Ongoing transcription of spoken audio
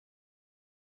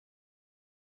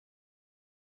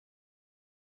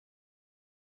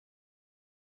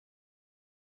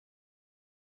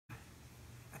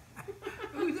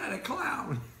not a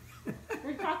clown.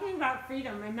 We're talking about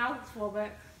freedom. My mouth's full,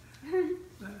 but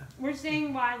we're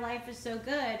saying why life is so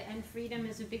good, and freedom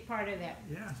is a big part of it.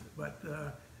 Yeah, but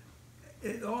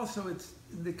it's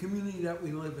the community that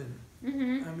we live in.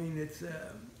 Mm-hmm. I mean, it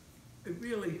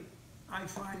really, I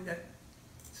find that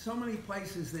so many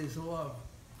places there's love.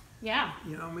 Yeah.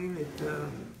 You know what I mean?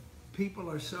 People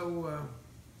are so,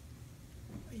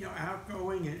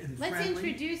 outgoing and Let's friendly.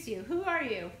 introduce you. Who are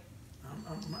you?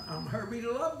 I'm Herbie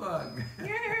the Love Bug.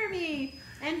 You're Herbie.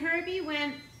 And Herbie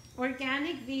went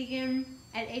organic vegan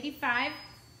at 85.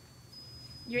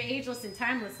 You're ageless and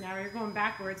timeless now. You're going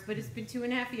backwards, but it's been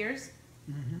 2.5 years.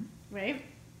 Mm-hmm. Right?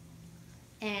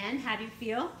 And how do you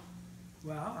feel?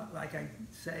 Well, like I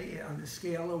say, on the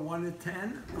scale of 1 to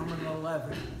 10, I'm an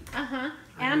 11. Uh-huh.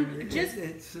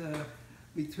 It's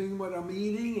between what I'm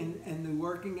eating and the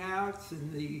working outs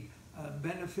and the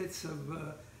benefits of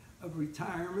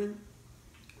retirement.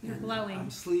 You're glowing.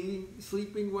 I'm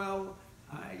sleeping well,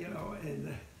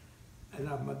 and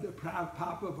I'm a proud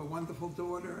papa of a wonderful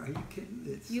daughter. Are you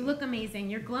kidding? You look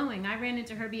amazing. You're glowing. I ran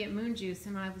into Herbie at Moon Juice,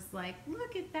 and I was like,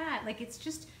 look at that. Like, it's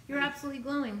just, you're absolutely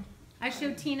glowing. I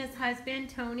showed Tina's husband,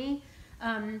 Tony.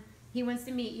 He wants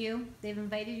to meet you. They've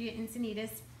invited you to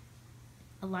Encinitas.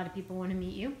 A lot of people want to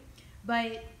meet you.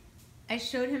 But I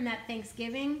showed him that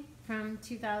Thanksgiving from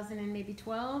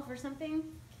 2012 or something.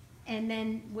 And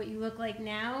then what you look like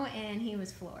now, and he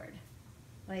was floored.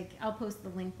 Like, I'll post the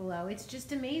link below. It's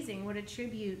just amazing what a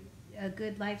tribute, a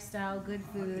good lifestyle, good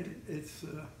food. It's,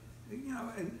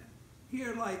 and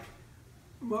here, like,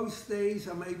 most days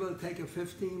I'm able to take a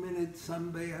 15-minute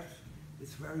sunbath.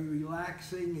 It's very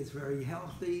relaxing, it's very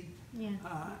healthy. Yeah.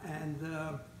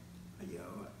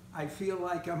 I feel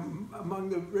like I'm among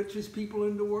the richest people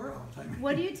in the world. I mean,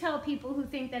 what do you tell people who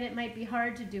think that it might be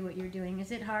hard to do what you're doing?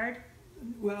 Is it hard?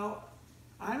 Well,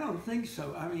 I don't think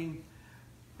so. I mean,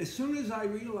 as soon as I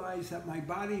realized that my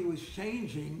body was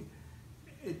changing,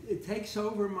 it takes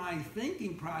over my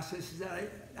thinking process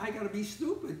that I got to be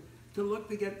stupid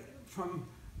to get from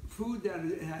food that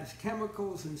has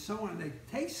chemicals and so on. They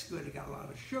taste good, it got a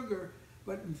lot of sugar,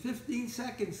 but in 15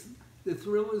 seconds the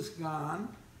thrill is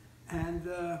gone, and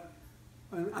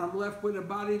I'm left with a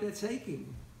body that's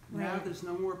aching. Right. Now there's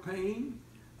no more pain.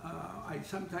 I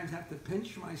sometimes have to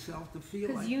pinch myself to feel like...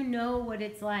 Because you know what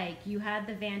it's like. You had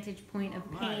the vantage point of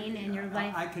pain in your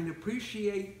life. I can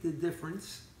appreciate the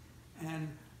difference, and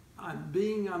I'm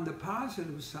being on the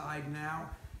positive side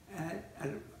now.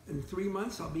 In 3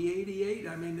 months, I'll be 88.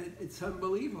 I mean, it's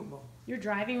unbelievable. You're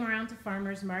driving around to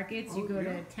farmers markets. You go to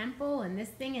a temple and this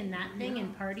thing and that thing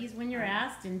and parties when you're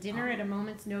asked and dinner at a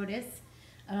moment's notice.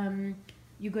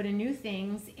 You go to new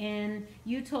things, and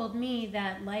you told me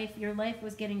that your life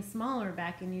was getting smaller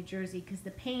back in New Jersey because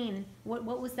the pain.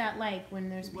 What was that like when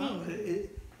there's pain? Well,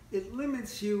 it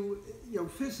limits you,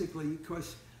 physically,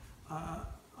 because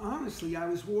honestly, I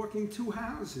was walking 2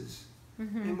 houses.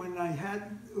 Mm-hmm. And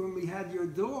when we had your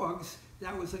dogs,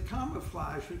 that was a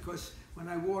camouflage, because when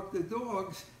I walk the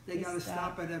dogs, they got to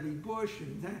stop at every bush,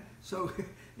 and so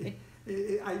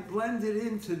I blended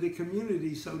into the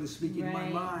community, so to speak, in my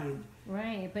mind.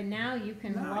 Right, but now you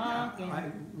can walk.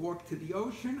 I walk to the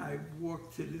ocean. I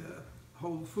walk to the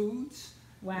Whole Foods.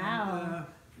 Wow.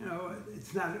 And,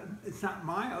 it's not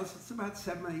miles. It's about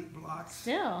 7 or 8 blocks.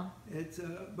 Still.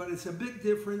 But it's a big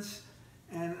difference,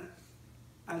 and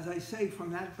as I say,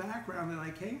 from that background that I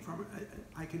came from,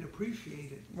 I can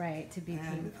appreciate it. Right, to be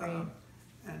pain-free.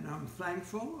 And I'm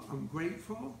thankful, I'm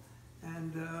grateful,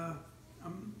 and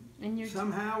I'm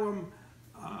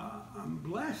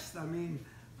blessed. I mean,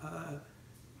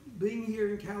 being here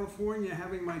in California,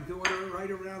 having my daughter right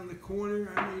around the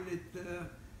corner, I mean,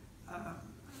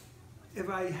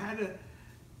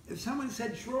 if someone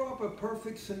said, draw up a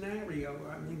perfect scenario,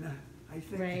 I mean, I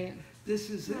think this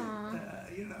is it.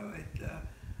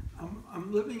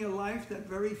 I'm living a life that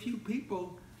very few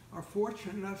people are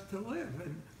fortunate enough to live,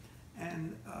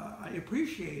 and I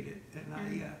appreciate it, and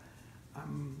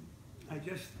I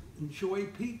just enjoy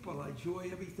people. I enjoy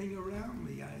everything around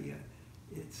me.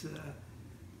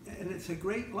 It's a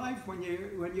great life when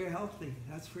you're healthy.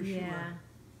 That's for sure. Yeah.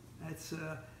 That's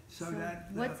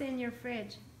what's in your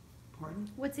fridge? Pardon?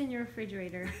 What's in your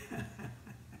refrigerator?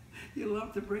 You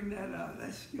love to bring that up.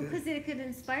 That's good. Because it could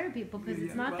inspire people, because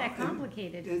it's not that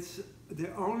complicated. It's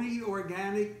the only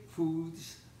organic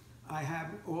foods. I have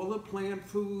all the plant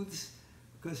foods,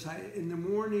 because in the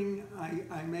morning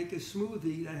I make a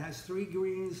smoothie that has 3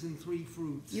 greens and 3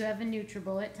 fruits. You have a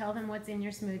NutriBullet. Tell them what's in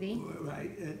your smoothie.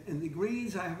 Right. And the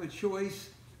greens, I have a choice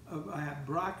of, I have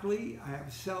broccoli, I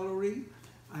have celery,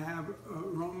 I have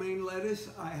romaine lettuce,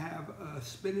 I have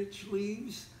spinach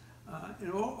leaves,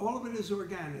 And all of it is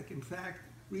organic. In fact,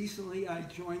 recently I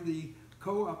joined the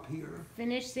co-op here.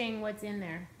 Finish saying what's in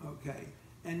there. Okay.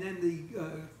 And then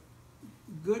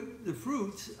the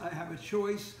fruits, I have a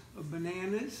choice of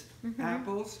bananas,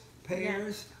 apples,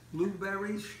 pears,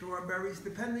 blueberries, strawberries,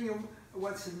 depending on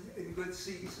what's in good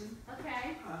season.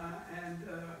 Okay.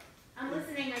 I'm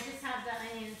listening. I just have the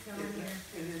onions going here.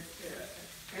 And it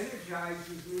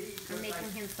energizes me. I'm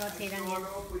making him sauteed onions. Start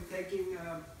off with taking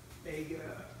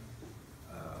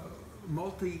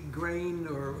multi-grain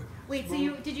or... Wait,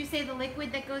 so did you say the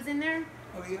liquid that goes in there?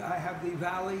 Oh yeah, I have the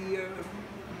Valley...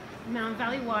 Mountain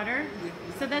Valley water. Yeah.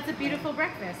 So that's a beautiful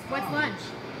breakfast. What's lunch?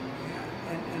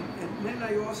 Yeah, and then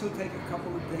I also take a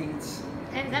couple of dates.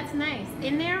 And that's nice.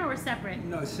 In there or separate?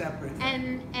 No, separate.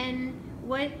 And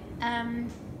what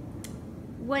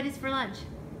is for lunch?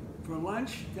 For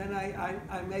lunch, then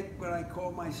I make what I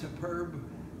call my superb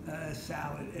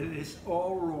salad. It is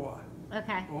all raw.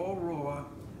 Okay. All raw.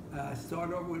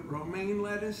 Start off with romaine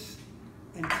lettuce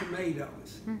and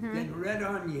tomatoes, then red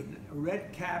onion,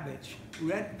 red cabbage,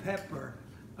 red pepper,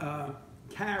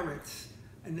 carrots,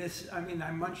 and this, I mean,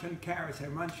 I munch on carrots, I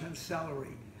munch on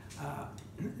celery,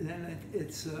 then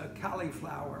it's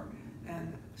cauliflower,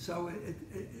 and so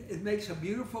it makes a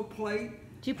beautiful plate.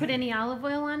 Do you put any olive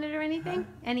oil on it or anything?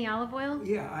 Any olive oil?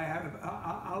 Yeah, I have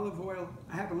olive oil.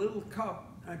 I have a little cup.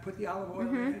 I put the olive oil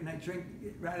in and I drink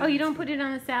it right. Oh, you don't put it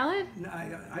on the salad? No,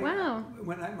 wow.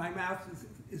 When my mouth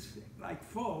is like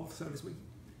full, so to speak,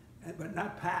 but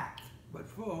not packed, but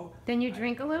full. Then you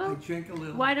drink a little? I drink a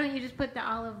little. Why don't you just put the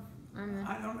olive on the...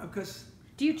 I don't know, because...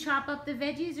 Do you chop up the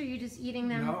veggies or are you just eating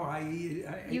them? No, I eat...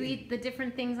 You eat the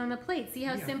different things on the plate. See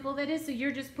how simple that is? So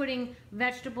you're just putting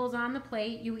vegetables on the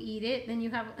plate, you eat it, then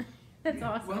you have... That's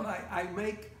awesome. Well, I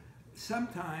make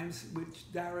sometimes,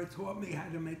 which Dara taught me how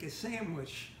to make a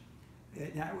sandwich.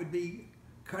 That would be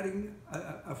cutting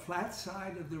a flat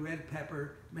side of the red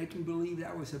pepper, making believe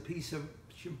that was a piece of,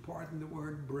 pardon the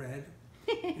word, bread.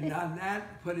 And on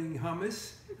that, putting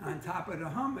hummus. On top of the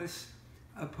hummus,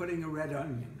 putting a red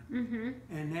onion.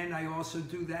 And then I also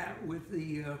do that with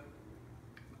the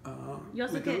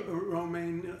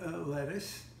romaine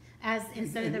lettuce. As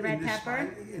instead of the red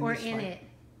pepper, or in it?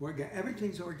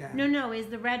 Everything's organic. No. Is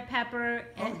the red pepper,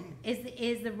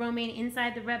 is the romaine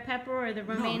inside the red pepper or the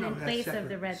romaine in place of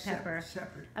the red pepper?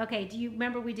 Separate. Okay, do you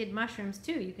remember we did mushrooms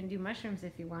too? You can do mushrooms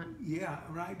if you want. Yeah,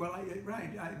 right. Well, I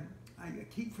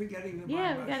keep forgetting the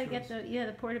Yeah, we got to get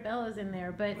the portobello's in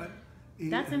there, but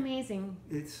that's amazing.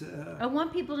 It's. I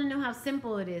want people to know how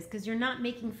simple it is because you're not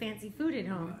making fancy food at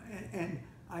home. And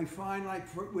I find like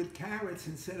with carrots,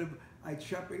 instead of I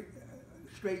chop it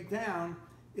straight down,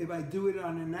 if I do it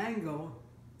on an angle,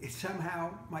 it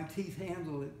somehow my teeth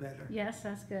handle it better. Yes,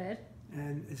 that's good.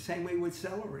 And the same way with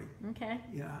celery. Okay.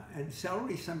 Yeah, and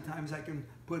celery sometimes I can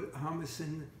put hummus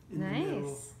in the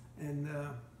middle. And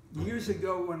years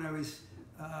ago when I was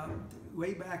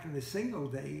way back in the single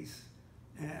days,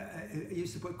 I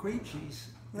used to put cream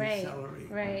cheese in celery.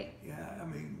 Right. Yeah, I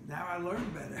mean, now I learn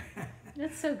better.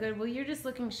 That's so good. Well, you're just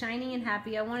looking shiny and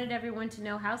happy. I wanted everyone to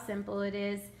know how simple it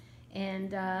is.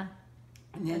 And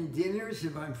then dinners,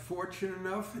 if I'm fortunate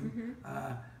enough, and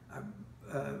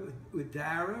with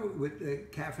Dara, with the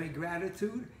Cafe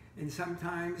Gratitude, and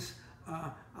sometimes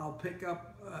I'll pick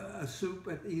up a soup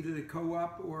at either the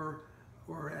co-op or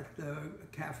at the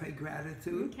Cafe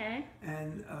Gratitude. Okay.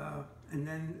 And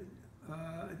then.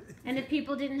 And if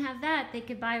people didn't have that, they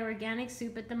could buy organic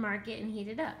soup at the market and heat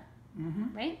it up.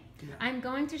 Right? Yeah. I'm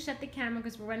going to shut the camera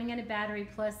because we're running out of battery.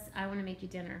 Plus, I want to make you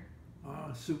dinner.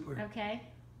 Oh, super. Okay.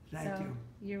 Thank you.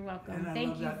 You're welcome.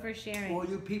 Thank you for sharing. All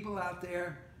you people out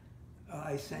there,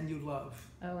 I send you love.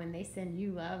 Oh, and they send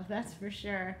you love. That's for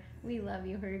sure. We love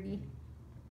you, Herbie.